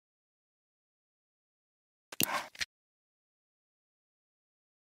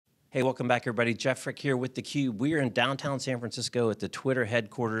Hey, welcome back, everybody. Jeff Frick here with theCUBE. We are in downtown San Francisco at the Twitter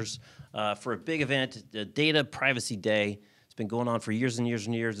headquarters for a big event, the Data Privacy Day. It's been going on for years and years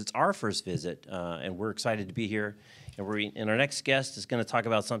and years. It's our first visit, and we're excited to be here. And our next guest is going to talk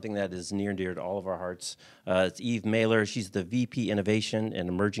about something that is near and dear to all of our hearts. It's Eve Mailer. She's the VP Innovation and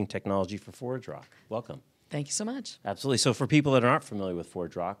Emerging Technology for ForgeRock. Welcome. Thank you so much. Absolutely. So for people that aren't familiar with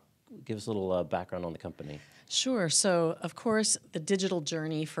ForgeRock, give us a little background on the company. Sure. So, of course, the digital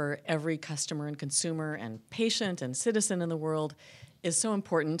journey for every customer and consumer and patient and citizen in the world is so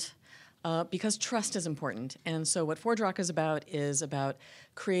important because trust is important. And so what ForgeRock is about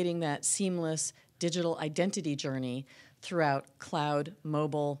creating that seamless digital identity journey throughout cloud,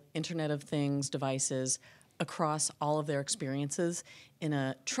 mobile, Internet of Things devices across all of their experiences in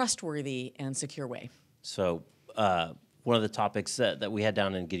a trustworthy and secure way. So one of the topics that we had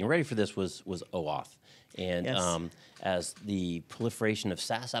down in getting ready for this was OAuth. And Yes. As the proliferation of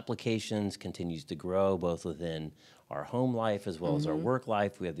SaaS applications continues to grow, both within our home life as well as our work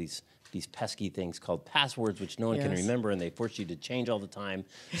life, we have these pesky things called passwords, which no one can Yes. remember, and they force you to change all the time.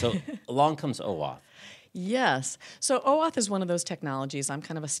 So along comes OAuth. Yes. So OAuth is one of those technologies. I'm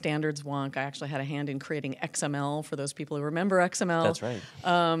kind of a standards wonk. I actually had a hand in creating XML for those people who remember XML. That's right.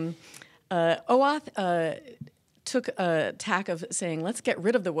 OAuth took a tack of saying, let's get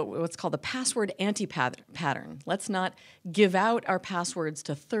rid of what's called the password anti-pattern. Let's not give out our passwords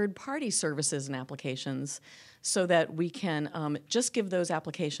to third-party services and applications so that we can just give those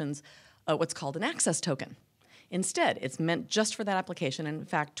applications what's called an access token. Instead, it's meant just for that application. And in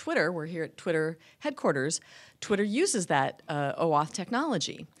fact, Twitter, we're here at Twitter headquarters, Twitter uses that OAuth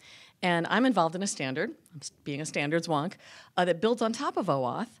technology. And I'm involved in a standard, being a standards wonk, that builds on top of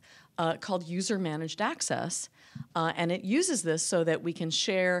OAuth called user-managed access. And it uses this so that we can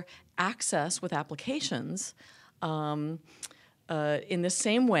share access with applications in the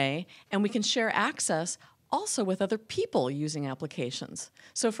same way, and we can share access also with other people using applications.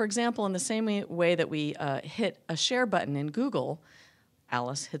 So for example, in the same way that we hit a share button in Google,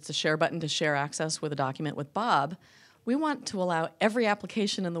 Alice hits a share button to share access with a document with Bob, we want to allow every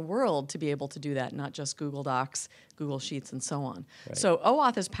application in the world to be able to do that, not just Google Docs, Google Sheets, and so on. Right. So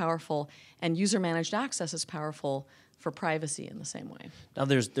OAuth is powerful, and user-managed access is powerful for privacy in the same way. Now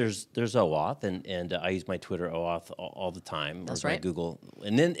there's OAuth, and I use my Twitter OAuth all the time. That's or my right. Google,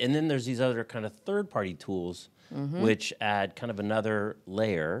 and then there's these other kind of third-party tools which add kind of another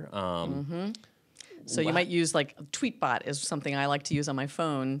layer. So you might use like Tweetbot is something I like to use on my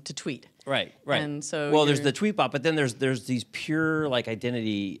phone to tweet. Right. And so well, there's the Tweetbot, but then there's these pure like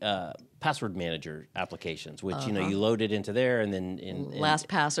identity password manager applications, which you load it into there, and then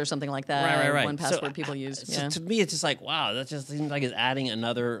LastPass or something like that. Right. One password people use. So Yeah. to me, it's just like, wow, that just seems like it's adding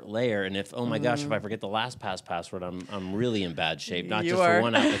another layer. And if, oh my gosh, if I forget the LastPass password, I'm really in bad shape. Not You just are. for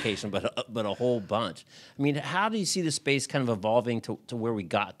one application, but a whole bunch. I mean, how do you see the space kind of evolving to where we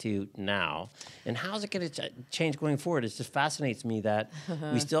got to now? And how's it going to change going forward? It just fascinates me that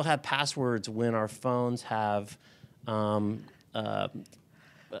we still have passwords when our phones have Touch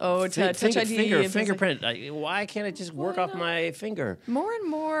ID. fingerprint. Why can't it just work off my finger? More and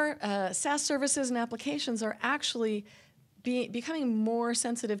more SaaS services and applications are actually becoming more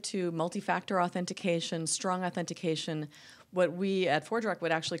sensitive to multi-factor authentication, strong authentication, what we at ForgeRock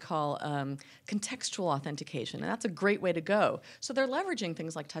would actually call contextual authentication, and that's a great way to go. So they're leveraging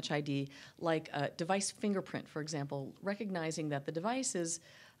things like Touch ID, like device fingerprint, for example, recognizing that the device is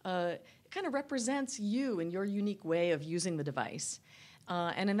kind of represents you and your unique way of using the device.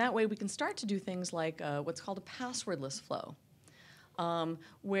 And in that way, we can start to do things like what's called a passwordless flow,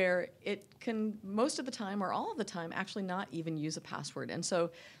 where it can, most of the time or all of the time, actually not even use a password. And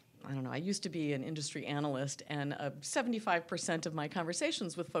so, I don't know, I used to be an industry analyst, and 75% of my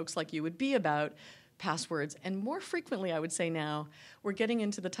conversations with folks like you would be about passwords. And more frequently, I would say now, we're getting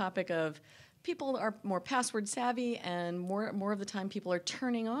into the topic of people are more password savvy, and more of the time people are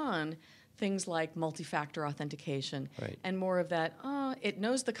turning on things like multi-factor authentication, Right. and more of that, it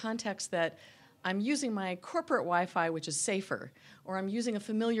knows the context that I'm using my corporate Wi-Fi, which is safer, or I'm using a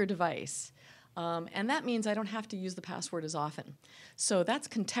familiar device. And that means I don't have to use the password as often. So that's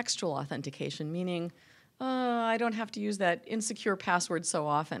contextual authentication, meaning I don't have to use that insecure password so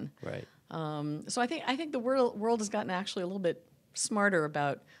often. Right. So I think the world has gotten actually a little bit smarter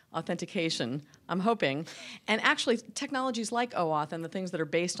about authentication, I'm hoping. And actually, technologies like OAuth and the things that are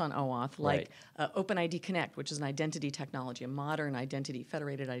based on OAuth, like OpenID Connect, which is an identity technology, a modern identity,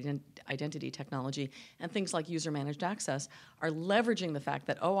 federated identity technology, and things like user-managed access are leveraging the fact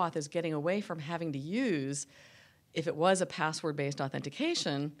that OAuth is getting away from having to use, if it was a password-based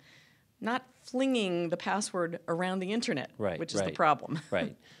authentication, not flinging the password around the internet, Right, which is the right. problem.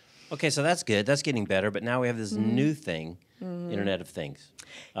 Right. Okay, so that's good. That's getting better. But now we have this new thing, Internet of Things.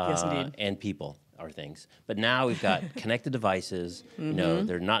 Yes, indeed. And people are things. But now we've got connected devices. You know,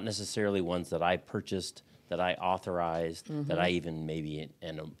 they're not necessarily ones that I purchased, that I authorized, that I even maybe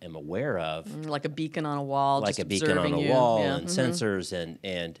am aware of. Like a beacon on a wall, Like just a beacon on observing a you. wall Yeah. and sensors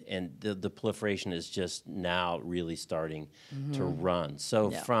and the proliferation is just now really starting to run.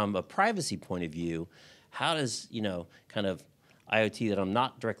 So Yeah. from a privacy point of view, how does, kind of IoT that I'm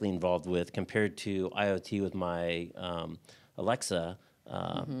not directly involved with compared to IoT with my Alexa,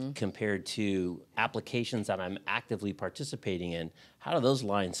 compared to applications that I'm actively participating in, how do those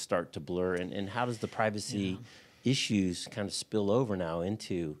lines start to blur, and how does the privacy issues kind of spill over now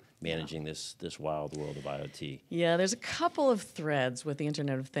into managing this wild world of IoT? Yeah, there's a couple of threads with the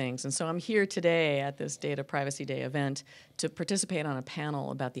Internet of Things. And so I'm here today at this Data Privacy Day event to participate on a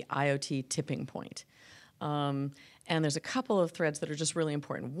panel about the IoT tipping point. And there's a couple of threads that are just really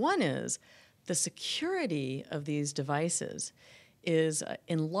important. One is the security of these devices is,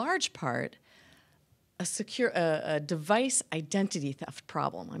 in large part, a device identity theft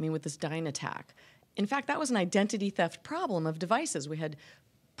problem. I mean, with this Dyn attack. In fact, that was an identity theft problem of devices. We had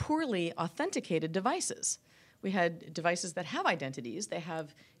poorly authenticated devices. We had devices that have identities. They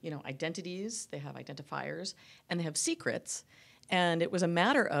have, identities, they have identifiers, and they have secrets. And it was a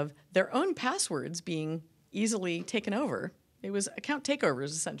matter of their own passwords being easily taken over. It was account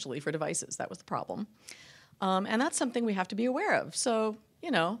takeovers, essentially, for devices. That was the problem. And that's something we have to be aware of. So,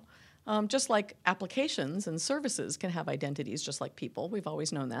 just like applications and services can have identities just like people, we've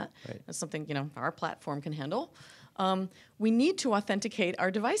always known that. Right. That's something, our platform can handle. We need to authenticate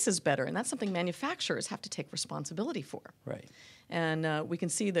our devices better, and that's something manufacturers have to take responsibility for. Right. And we can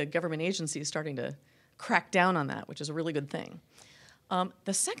see the government agencies starting to crack down on that, which is a really good thing.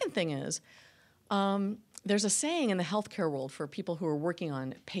 The second thing is, there's a saying in the healthcare world for people who are working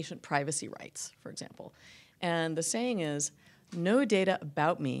on patient privacy rights, for example. And the saying is, no data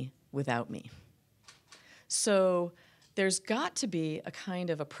about me without me. So there's got to be a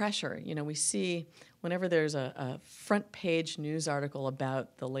kind of a pressure. We see whenever there's a front page news article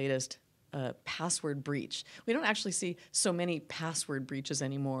about the latest password breach, we don't actually see so many password breaches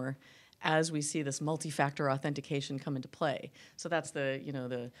anymore as we see this multi-factor authentication come into play. So that's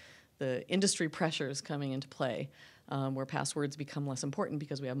the industry pressures coming into play, where passwords become less important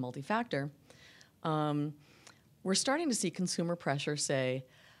because we have multi-factor. We're starting to see consumer pressure say,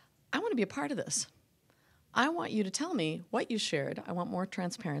 I want to be a part of this. I want you to tell me what you shared. I want more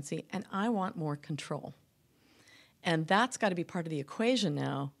transparency, and I want more control. And that's got to be part of the equation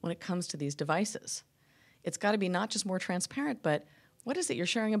now when it comes to these devices. It's got to be not just more transparent, but what is it you're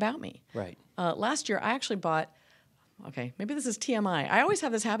sharing about me? Right. Last year, I actually bought, maybe this is TMI. I always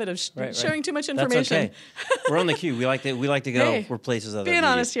have this habit of sharing too much That's information. okay. We're on theCUBE. We like to go Hey, where places other being media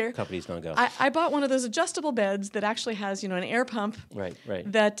honest here, companies don't go. I bought one of those adjustable beds that actually has, an air pump. Right.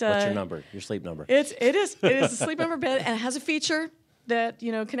 That What's your number? Your sleep number? It is a sleep number bed, and it has a feature that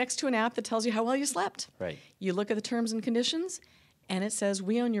connects to an app that tells you how well you slept. Right. You look at the terms and conditions, and it says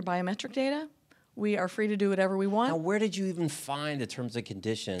we own your biometric data. We are free to do whatever we want. Now, where did you even find the terms and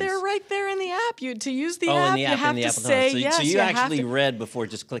conditions? They're right there in the app. To use the in app, the you app, have in the to app. say yes. So you actually have to. read before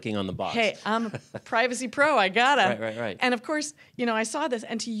just clicking on the box. Hey, I'm a privacy pro. I gotta. Right. And of course, I saw this.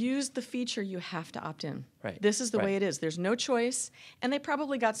 And to use the feature, you have to opt in. Right. This is the way it is. There's no choice. And they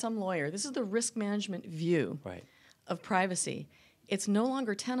probably got some lawyer. This is the risk management view of privacy. It's no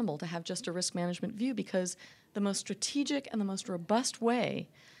longer tenable to have just a risk management view because the most strategic and the most robust way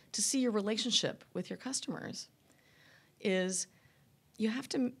to see your relationship with your customers is you have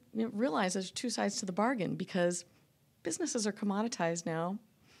to realize there's two sides to the bargain because businesses are commoditized now.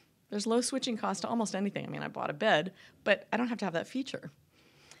 There's low switching cost to almost anything. I mean, I bought a bed, but I don't have to have that feature.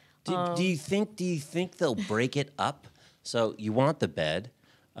 Do you think they'll break it up? So you want the bed.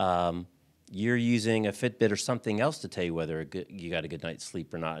 You're using a Fitbit or something else to tell you whether you got a good night's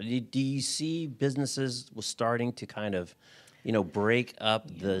sleep or not. Do you see businesses starting to kind of break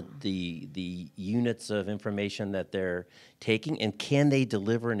up the units of information that they're taking, and can they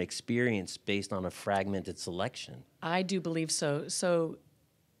deliver an experience based on a fragmented selection? I do believe so. So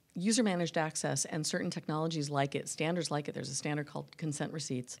user-managed access and certain technologies like it, standards like it, there's a standard called consent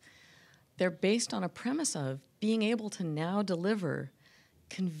receipts, they're based on a premise of being able to now deliver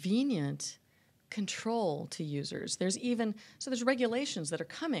convenient control to users. There's regulations that are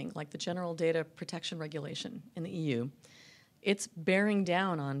coming, like the General Data Protection Regulation in the EU. It's bearing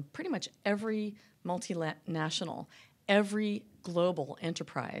down on pretty much every multinational, every global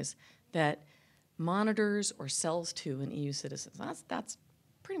enterprise that monitors or sells to an EU citizen. That's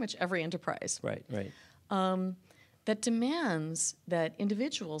pretty much every enterprise. Right, right. That demands that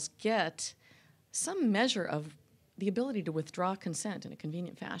individuals get some measure of the ability to withdraw consent in a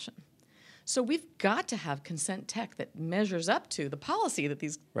convenient fashion. So we've got to have consent tech that measures up to the policy that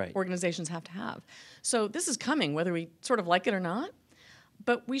these organizations have to have. So this is coming, whether we sort of like it or not,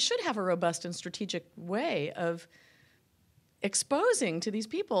 but we should have a robust and strategic way of exposing to these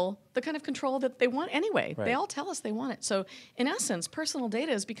people the kind of control that they want anyway. They all tell us they want it. So in essence, personal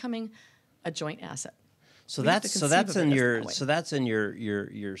data is becoming a joint asset. So that's in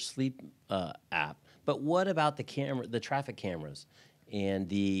your sleep app. But what about the traffic cameras and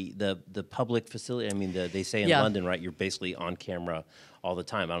the public facility? I mean, they say in London, right? You're basically on camera all the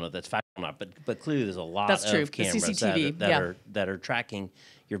time. I don't know if that's fact or not, but clearly there's a lot of cameras that are tracking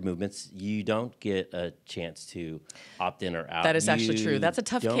your movements. You don't get a chance to opt in or out. That is actually true. That's a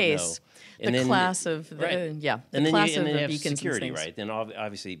tough case. The class of beacons security, and things. right? Then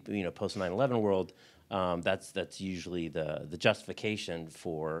obviously, post 9/11 world. That's usually the justification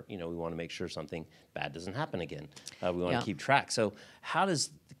for, we want to make sure something bad doesn't happen again. We want to keep track. So how does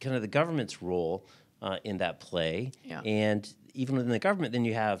kind of the government's role in that play? And even within the government, then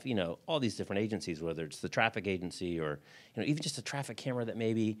you have, all these different agencies, whether it's the traffic agency or, even just a traffic camera that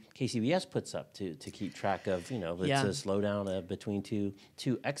maybe KCBS puts up to keep track of, it's a slowdown between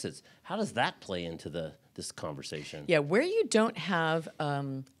two exits. How does that play into this conversation? Yeah, where you don't have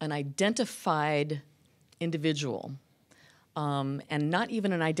an identified individual, and not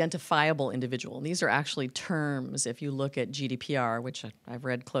even an identifiable individual. And these are actually terms if you look at GDPR, which I've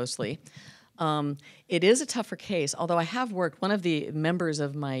read closely. It is a tougher case, although I have worked, one of the members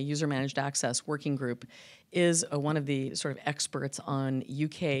of my user-managed access working group is one of the sort of experts on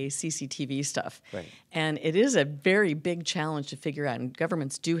UK CCTV stuff. Right. And it is a very big challenge to figure out, and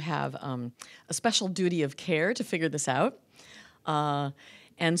governments do have a special duty of care to figure this out.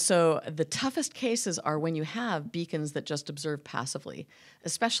 And so the toughest cases are when you have beacons that just observe passively,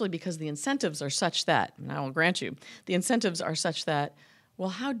 especially because the incentives are such that, and I will grant you, the incentives are such that, well,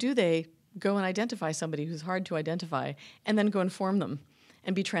 how do they go and identify somebody who's hard to identify and then go inform them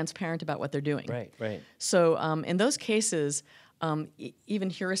and be transparent about what they're doing? Right, right. So in those cases,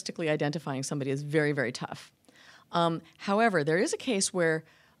 even heuristically identifying somebody is very, very tough. However, there is a case where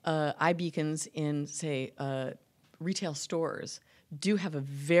iBeacons in, say, retail stores do have a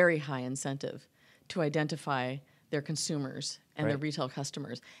very high incentive to identify their consumers and their retail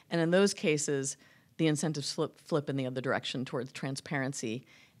customers. And in those cases, the incentives flip in the other direction towards transparency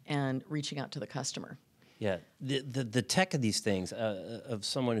and reaching out to the customer. Yeah, the tech of these things, of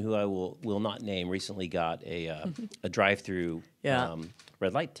someone who I will not name, recently got a drive-through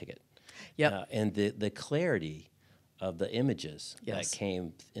red light ticket. Yep. And the clarity of the images that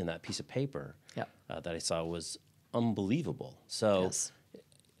came in that piece of paper that I saw was unbelievable. So,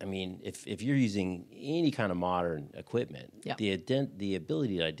 I mean, if you're using any kind of modern equipment, the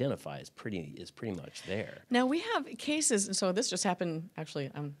ability to identify is pretty much there. Now we have cases, and so this just happened.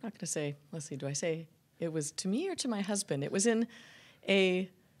 Actually, I'm not going to say. Let's see. Do I say it was to me or to my husband? It was in a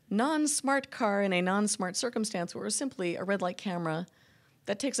non-smart car in a non-smart circumstance where it was simply a red light camera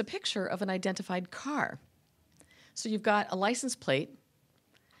that takes a picture of an identified car. So you've got a license plate,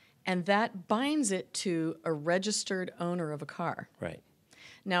 and that binds it to a registered owner of a car. Right.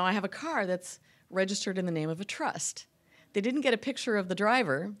 Now, I have a car that's registered in the name of a trust. They didn't get a picture of the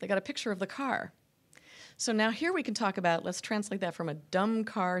driver. They got a picture of the car. So now here we can talk about, let's translate that from a dumb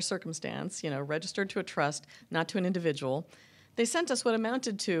car circumstance, registered to a trust, not to an individual. They sent us what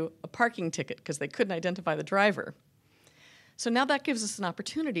amounted to a parking ticket because they couldn't identify the driver. So now that gives us an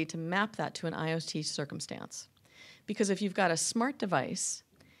opportunity to map that to an IoT circumstance. Because if you've got a smart device,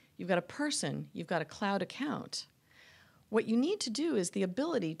 you've got a person, you've got a cloud account, what you need to do is the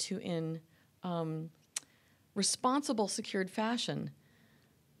ability to, in responsible, secured fashion,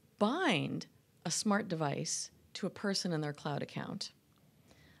 bind a smart device to a person in their cloud account,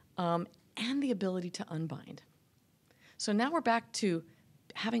 and the ability to unbind. So now we're back to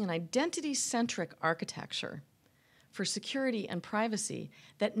having an identity-centric architecture for security and privacy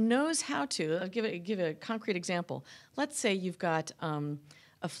that knows how to. I'll give a concrete example. Let's say you've got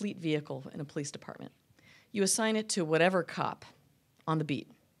a fleet vehicle in a police department. You assign it to whatever cop on the beat.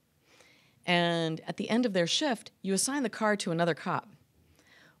 And at the end of their shift, you assign the car to another cop.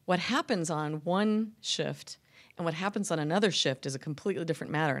 What happens on one shift and what happens on another shift is a completely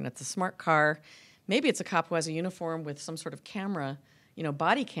different matter. And it's a smart car. Maybe it's a cop who has a uniform with some sort of camera,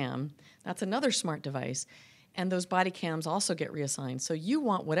 body cam. That's another smart device. And those body cams also get reassigned. So you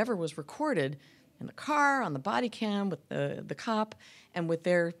want whatever was recorded in the car, on the body cam, with the cop, and with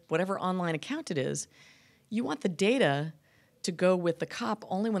their whatever online account it is, you want the data to go with the cop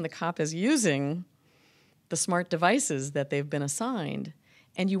only when the cop is using the smart devices that they've been assigned,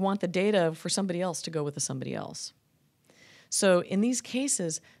 and you want the data for somebody else to go with the somebody else. So in these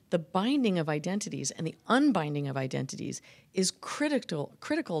cases, the binding of identities and the unbinding of identities is critical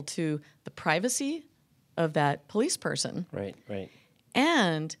to the privacy of that police person. Right, right.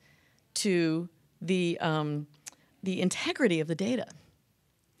 And to the integrity of the data.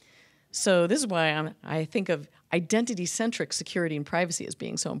 So this is why I think of identity-centric security and privacy as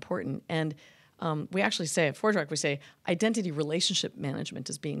being so important. And we actually say at ForgeRock, we say identity relationship management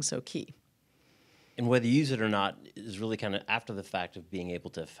as being so key. And whether you use it or not is really kind of after the fact of being able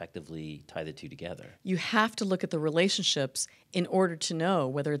to effectively tie the two together. You have to look at the relationships in order to know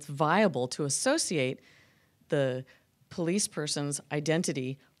whether it's viable to associate the police person's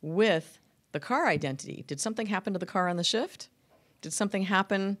identity with the car identity. Did something happen to the car on the shift? Did something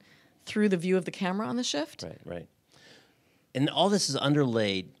happen through the view of the camera on the shift? Right, right. And all this is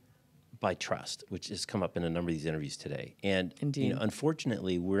underlaid by trust, which has come up in a number of these interviews today. And Indeed.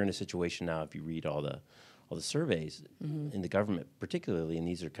 Unfortunately, we're in a situation now, if you read all the surveys in the government particularly, and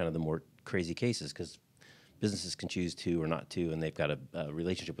these are kind of the more crazy cases because businesses can choose to or not to, and they've got a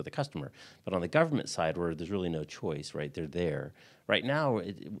relationship with the customer. But on the government side, where there's really no choice, right, they're there. Right now,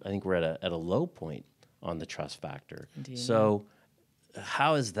 I think we're at a low point on the trust factor. Indeed. So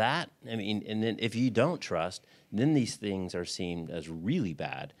how is that? I mean, and then if you don't trust, then these things are seen as really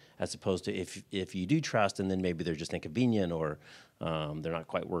bad, as opposed to if you do trust, and then maybe they're just inconvenient or they're not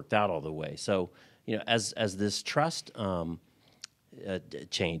quite worked out all the way. So, as this trust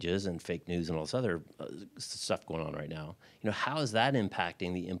changes and fake news and all this other stuff going on right now, how is that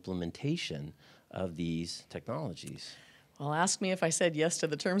impacting the implementation of these technologies? Well, ask me if I said yes to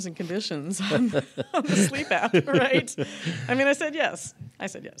the terms and conditions on the sleep app, right? I mean, I said yes.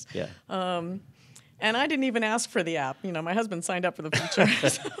 Yeah. And I didn't even ask for the app. My husband signed up for the feature.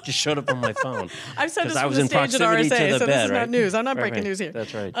 Just showed up on my phone. I've said this I from was the in stage at proximity RSA, to the so bed, this is right? not news. I'm not Right, breaking right. news here.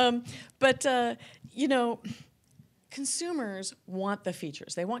 That's right. But consumers want the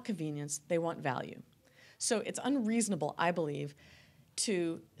features. They want convenience. They want value. So it's unreasonable, I believe,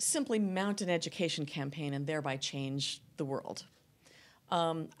 to simply mount an education campaign and thereby change the world.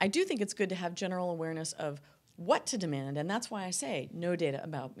 I do think it's good to have general awareness of what to demand, and that's why I say no data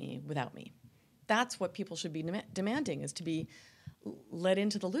about me without me. That's what people should be demanding, is to be let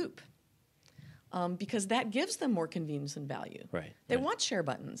into the loop, because that gives them more convenience and value. Right. They want share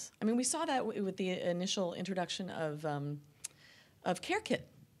buttons. I mean, we saw that with the initial introduction of CareKit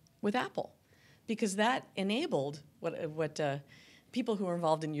with Apple, because that enabled what people who are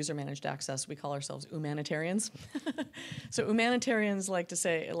involved in user-managed access, we call ourselves humanitarians. So humanitarians like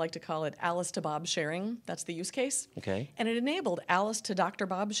to call it Alice to Bob sharing. That's the use case. Okay. And it enabled Alice to Dr.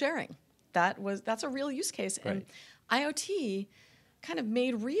 Bob sharing. That's a real use case. And IoT kind of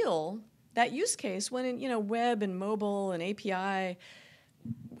made real that use case when in web and mobile and API. I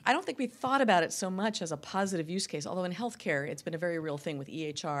don't think we thought about it so much as a positive use case, although in healthcare it's been a very real thing with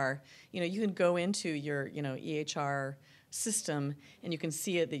EHR. You can go into your EHR system and you can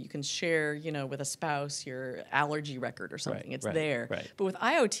see it that you can share with a spouse your allergy record or something. Right, it's right, there. right. But with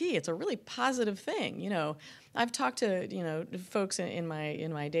IoT, it's a really positive thing. I've talked to folks in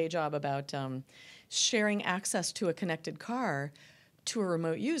my day job about sharing access to a connected car to a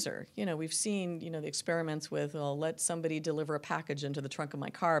remote user. We've seen the experiments with, let somebody deliver a package into the trunk of my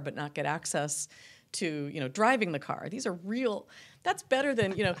car but not get access to driving the car. These are real. That's better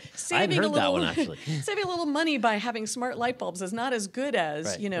than saving a little. that one, actually. Saving a little money by having smart light bulbs is not as good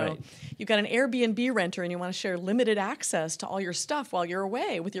as Right. You've got an Airbnb renter and you want to share limited access to all your stuff while you're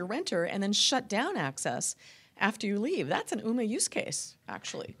away with your renter, and then shut down access after you leave. That's an UMA use case,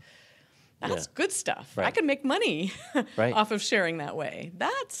 actually. That's good stuff. Right. I can make money Right. off of sharing that way.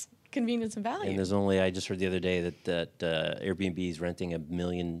 That's convenience and value. And there's I just heard the other day that Airbnb is renting 1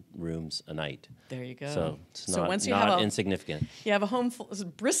 million rooms a night. There you go. So it's once you not have insignificant. you have a home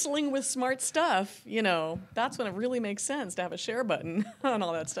bristling with smart stuff, that's when it really makes sense to have a share button on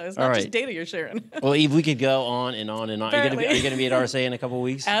all that stuff. It's not just data you're sharing. Well, Eve, we could go on and on and on. Are you going to be at RSA in a couple of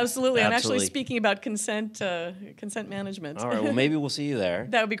weeks? Absolutely. I'm actually speaking about consent management. All right. Well, maybe we'll see you there.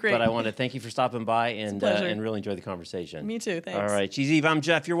 That would be great. But I want to thank you for stopping by and really enjoy the conversation. Me too. Thanks. All right. She's Eve. I'm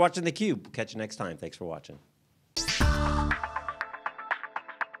Jeff. You're watching theCUBE. We'll catch you next time. Thanks for watching.